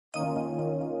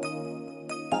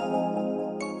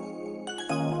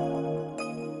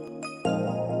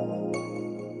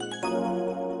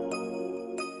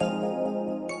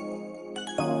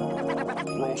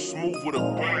With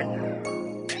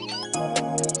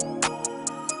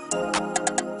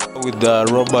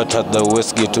Robert at the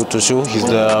Westgate Auto Show. He's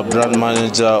the brand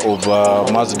manager of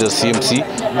Mazda CMC.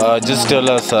 Just tell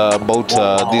us about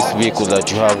this vehicle that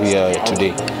you have here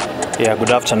today. Yeah, good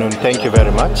afternoon. Thank you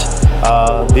very much.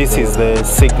 This is the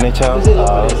signature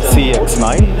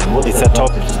CX-9. It's a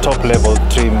top level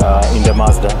trim in the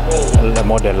Mazda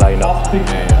model lineup.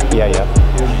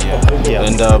 Yeah.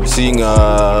 And seeing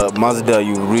Mazda,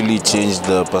 you really changed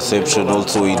the perception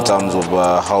also in terms of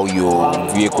how your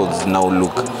vehicles now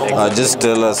look. Just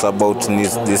tell us about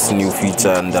this new feature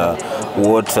and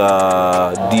what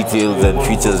details and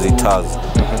features it has.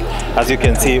 As you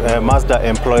can see, Mazda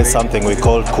employs something we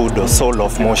call Kudo, soul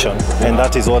of motion, and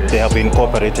that is what they have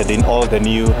incorporated in all the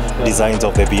new designs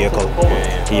of the vehicle.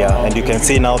 Yeah, and you can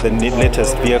see now the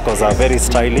latest vehicles are very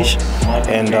stylish,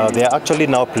 and they are actually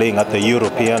now playing at the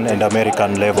European and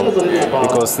American level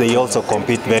because they also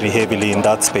compete very heavily in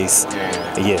that space.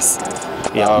 Yes.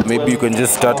 Yeah, maybe you can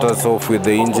just start us off with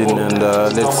the engine and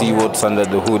let's see what's under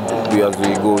the hood as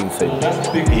we go inside.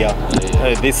 Yeah,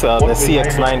 the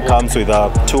CX-9 comes with a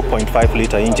 2.5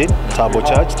 liter engine,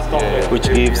 turbocharged, which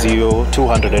gives you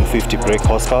 250 brake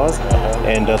horsepower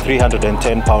and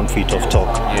 310 pound-feet of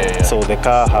torque. So the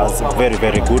car has very,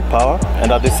 very good power,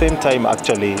 and at the same time,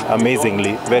 actually,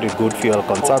 amazingly, very good fuel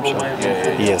consumption.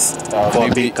 Yes, for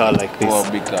a big car like this. For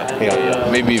a big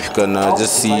car. Maybe if you can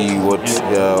just see what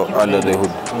under the hood.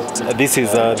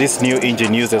 This new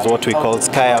engine uses what we call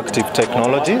SkyActiv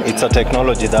technology. It's a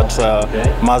technology that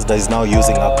Mazda is now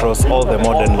using across all the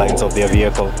modern lines of their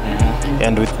vehicle.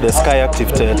 And with the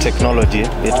SkyActiv technology,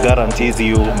 it guarantees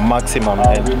you maximum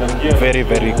and very,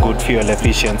 very good fuel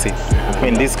efficiency. I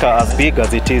mean, this car, as big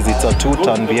as it is, it's a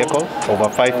 2-ton vehicle, over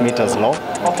 5 meters long,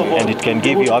 and it can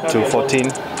give you up to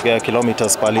 14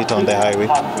 kilometers per liter on the highway.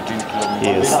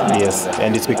 Yes,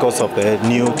 and it's because of the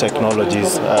new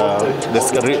technologies,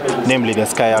 namely the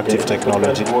SkyActiv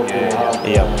technology.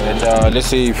 And let's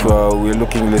say if we're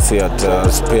looking, let's say,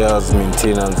 at spares,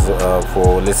 maintenance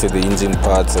for, let's say, the engine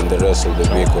parts and the rest of the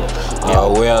vehicle,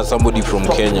 where somebody from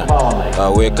Kenya,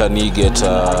 where can he get,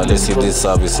 let's say, these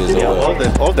services?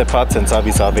 All the parts and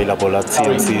service are available at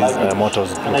CMC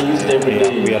Motors.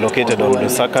 We are located on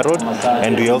Lusaka Road,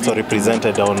 and we also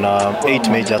represented on 8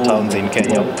 major towns in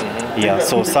Kenya.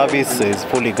 So service is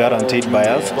fully guaranteed by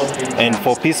us, and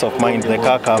for peace of mind, the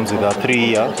car comes with a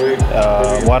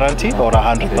 3-year warranty or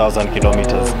 100,000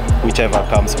 kilometers, whichever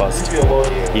comes first.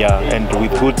 And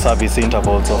with good service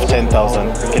intervals of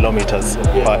 10,000 kilometers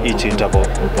per each interval.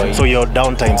 So your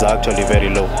downtimes are actually very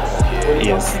low.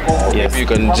 Yes. If you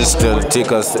can just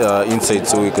take us inside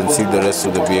so we can see the rest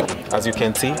of the vehicle. As you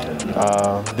can see,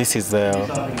 this is the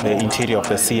interior of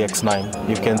the CX-9.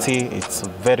 You can see it's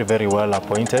very, very well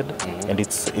appointed, and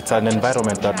it's an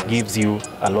environment that gives you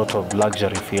a lot of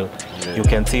luxury feel. You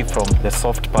can see from the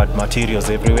soft pad materials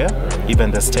everywhere.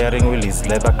 Even the steering wheel is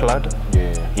leather clad.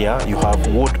 You have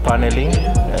wood paneling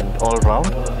and all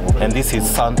round. And this is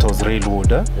Santos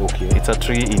railwood. It's a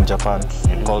tree in Japan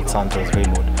called Santos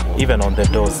railwood. Even on the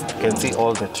doors, you can see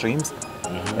all the trims,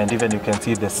 and even you can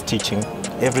see the stitching.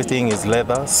 Everything is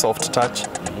leather, soft touch,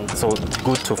 so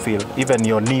good to feel. Even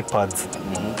your knee pads,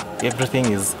 everything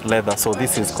is leather, so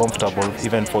this is comfortable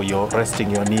even for your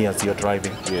resting your knee as you're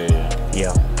driving.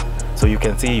 So you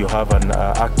can see you have an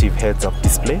active heads-up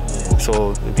display.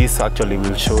 So this actually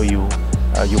will show you,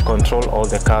 you control all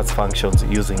the car's functions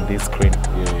using this screen.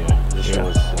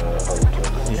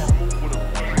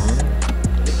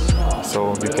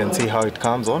 So you can see how it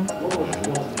comes on,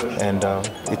 and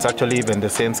it's actually even the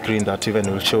same screen that even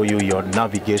will show you your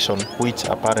navigation, which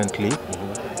apparently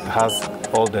has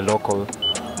all the local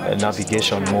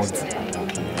navigation modes.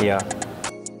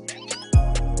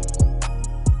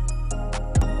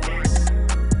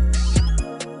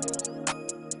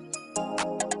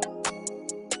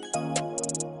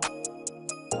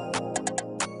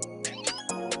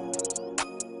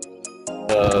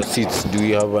 Seats, do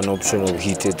you have an option of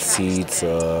heated seats?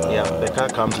 The car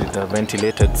comes with the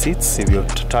ventilated seats. If you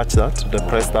touch that,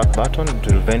 press that button,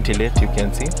 it will ventilate, you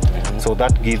can see. So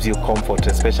that gives you comfort,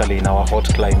 especially in our hot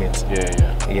climates.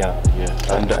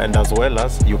 And as well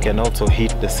as you can also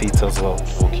heat the seats as well.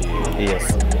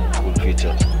 Good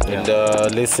feature. And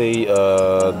let's say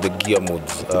the gear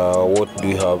modes, what do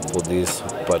you have for this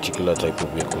particular type of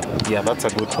vehicle? That's a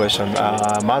good question.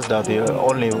 Mazda, the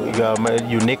only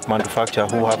unique manufacturer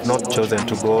who have not chosen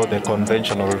to go the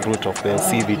conventional route of the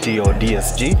CVT or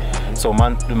DSG. So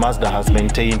Mazda has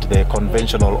maintained the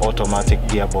conventional automatic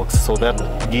gearbox. So that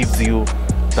gives you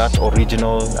that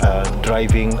original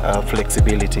driving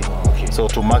flexibility. so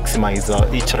to maximize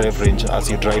each rev range as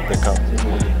you drive the car.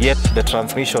 Yet the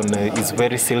transmission is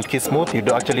very silky smooth. You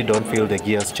actually don't feel the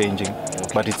gears changing,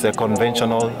 but it's a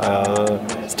conventional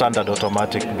standard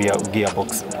automatic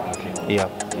gearbox. Yeah.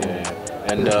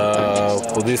 And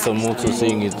for this, I'm also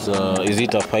saying it's is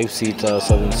it a 5-seater,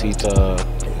 7-seater?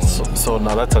 So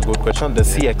now that's a good question. The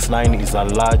CX-9 is a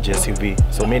large SUV,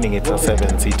 so meaning it's a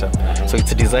 7-seater. So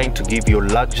it's designed to give you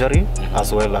luxury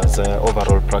as well as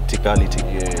overall practicality.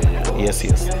 Yes.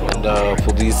 And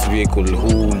for this vehicle,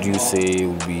 who would you say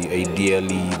would be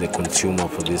ideally the consumer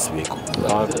for this vehicle?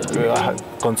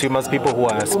 Consumers, people who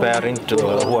are aspiring to,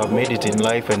 who have made it in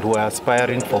life and who are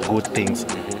aspiring for good things.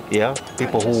 Yeah,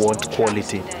 people who want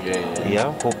quality.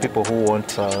 People who want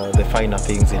the finer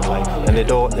things in life, and they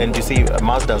don't. And you see,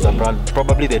 Mazda as a brand,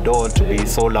 probably they don't want to be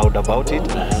so loud about it,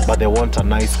 but they want a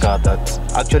nice car that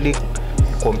actually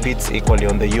competes equally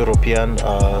on the European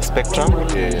spectrum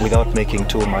without making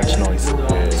too much noise.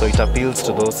 So it appeals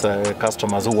to those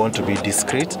customers who want to be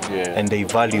discreet and they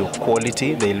value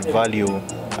quality, they value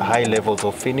high levels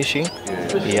of finishing,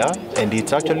 and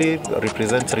it actually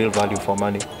represents real value for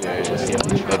money.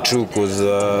 True, because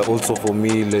also for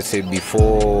me, let's say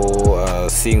before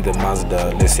seeing the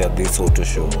Mazda, let's say at this auto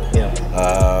show,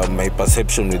 my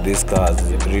perception with this car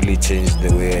has really changed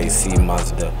the way I see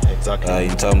Mazda. Exactly.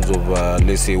 In terms of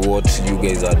let's say what you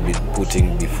guys had been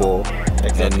putting before,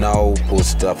 and now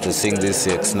after seeing this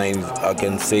CX-9, I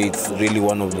can say it's really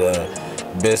one of the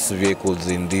best vehicles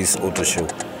in this auto show.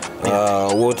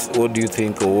 What do you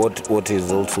think, or what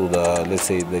is also the, let's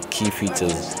say, the key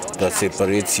features that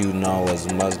separates you now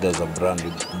as Mazda as a brand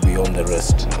beyond the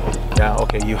rest?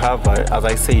 You have, as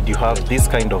I said, you have this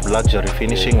kind of luxury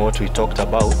finishing, what we talked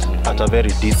about, at a very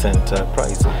decent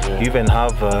price. You even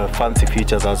have fancy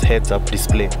features as heads-up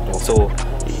display. So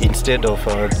instead of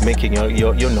making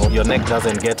your neck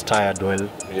doesn't get tired while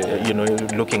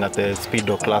looking at the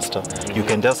speedo cluster, you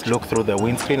can just look through the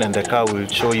windscreen and the car will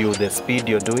show you the speed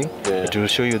you're doing. It will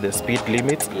show you the speed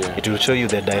limits. It will show you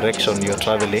the direction you're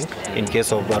traveling in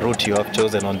case of the route you have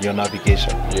chosen on your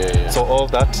navigation. So all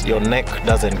that, your neck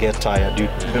doesn't get tired. It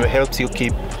helps you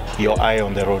keep your eye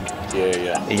on the road.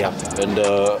 And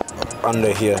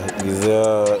under here is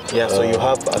there so you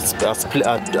have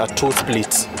a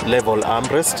two-split level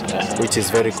armrest, which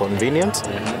is very convenient,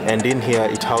 and in here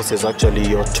it houses actually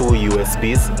your 2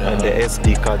 USBs and the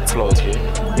SD card slot.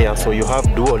 So you have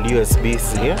dual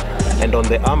USBs here, and on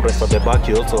the armrest at the back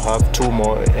you also have 2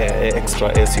 more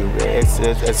extra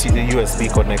USB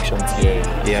connections.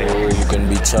 So you can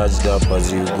be charged up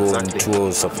as you go into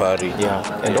a safari.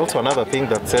 And also another thing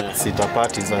that sets it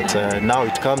apart is that now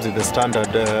it comes with the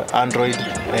standard Android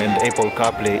and Apple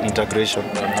CarPlay integration.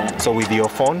 So with your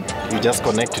phone, you just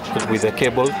connect it with a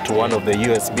cable to one of the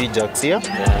USB jacks here,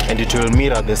 and it will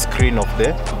mirror the screen of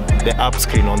the app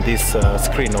screen on this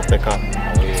screen of the car.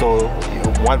 So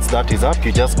once that is up,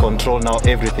 you just control now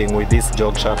everything with this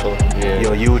jog shuttle.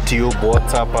 Your YouTube,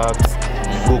 WhatsApp apps,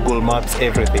 Google Maps,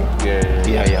 everything.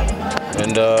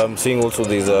 And I'm seeing also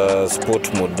there's a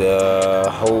sport mode.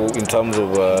 How, in terms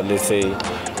of let's say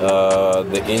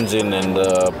the engine and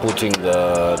putting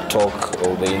the torque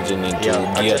of the engine into gear?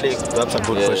 Actually, that's a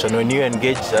good question. When you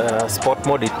engage sport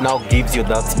mode, it now gives you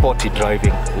that sporty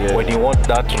driving. When you want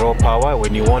that raw power,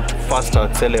 when you want faster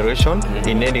acceleration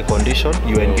in any condition,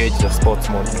 you engage the sports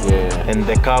mode, and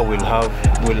the car will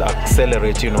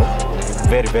accelerate,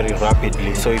 very, very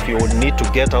rapidly. So if you need to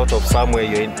get out of somewhere,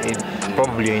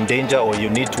 probably you're in danger, or you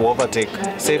need to overtake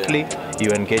safely,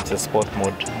 you engage the sport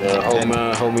mode.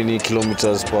 How many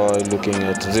kilometers per hour looking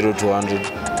at 0 to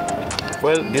 100?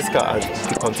 Well, this car,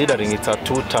 considering it's a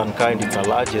 2-ton car and it's a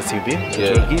large SUV,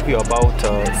 it will give you about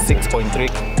 6.3,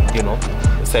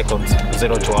 seconds,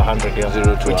 0 to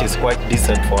 100, which is quite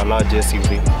decent for a large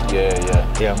SUV.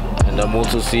 And I'm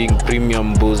also seeing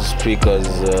premium Bose speakers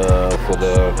for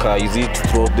the car. Is it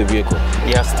throughout the vehicle?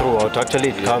 Yes, throughout. Actually,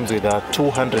 it comes with a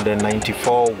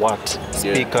 294-watt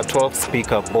speaker,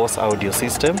 12-speaker Bose audio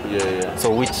system,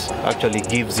 so which actually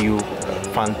gives you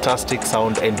fantastic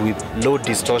sound and with low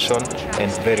distortion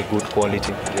and very good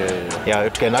quality.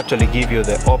 It can actually give you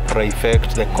the opera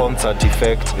effect, the concert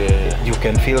effect. You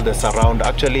can feel the surround.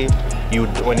 Actually,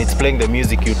 when it's playing the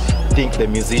music, you think the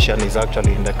musician is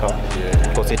actually in the car,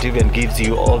 because it even gives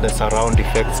you all the surround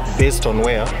effects based on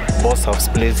where Bose have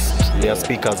placed their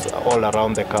speakers all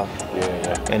around the car.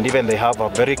 And even they have a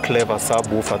very clever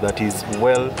subwoofer that is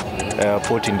well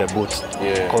put in the boot,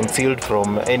 concealed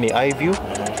from any eye view,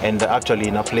 and actually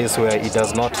in a place where it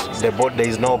does not, there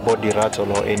is no body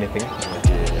rattle or anything.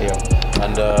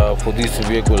 And for this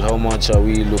vehicle, how much are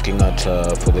we looking at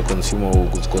for the consumer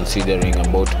who's considering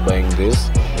about buying this?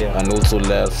 Yeah. And also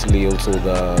lastly, also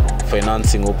the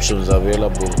financing options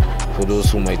available for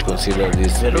those who might consider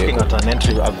this We're looking vehicle.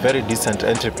 at a very decent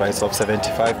entry price of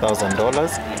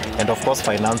 $75,000, and of course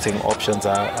financing options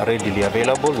are readily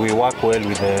available. We work well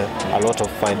with a lot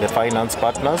of the finance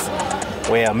partners,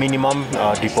 where minimum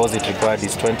deposit required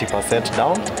is 20%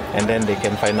 down, and then they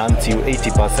can finance you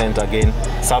 80% again,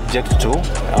 subject to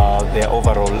their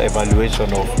overall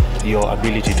evaluation of your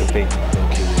ability to pay.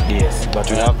 Okay. Yes, but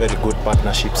we have very good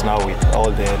partnerships now with all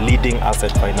the leading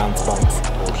asset finance banks.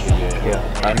 Okay.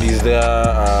 Yeah. And is there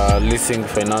a leasing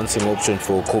financing option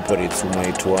for corporates who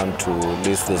might want to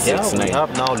lease the CX-9? Yeah, we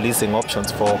have now leasing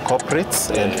options for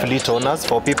corporates and fleet owners,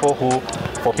 for people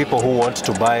who want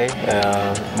to buy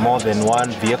more than one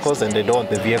vehicles and they don't want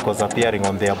the vehicles appearing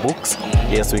on their books.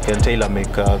 Yes, we can tailor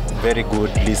make very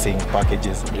good leasing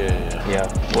packages. Yeah,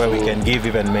 where we can give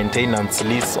even maintenance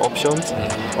lease options,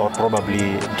 or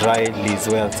probably dry lease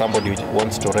where somebody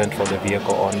wants to rent for the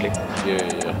vehicle only.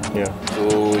 Yeah.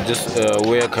 So just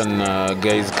where can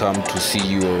guys come to see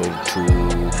you or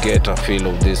to get a feel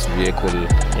of this vehicle?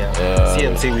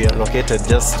 CMC, we are located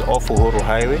just off Uhuru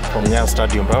Highway from Nyayo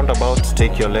Stadium roundabout.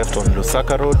 Take your left on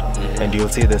Lusaka Road and you'll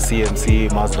see the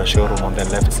CMC Mazda showroom on the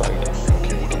left side.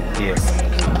 Yes.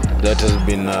 That has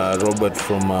been Robert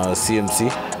from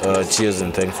CMC. Cheers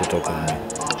and thanks for talking to me.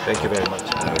 Thank you very much.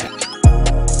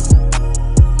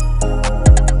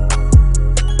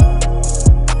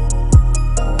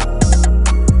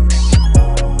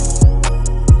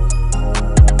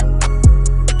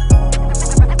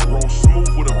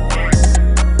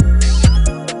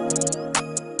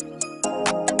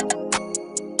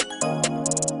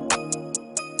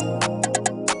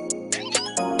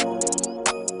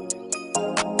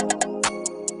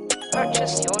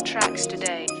 Purchase your tracks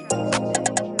today.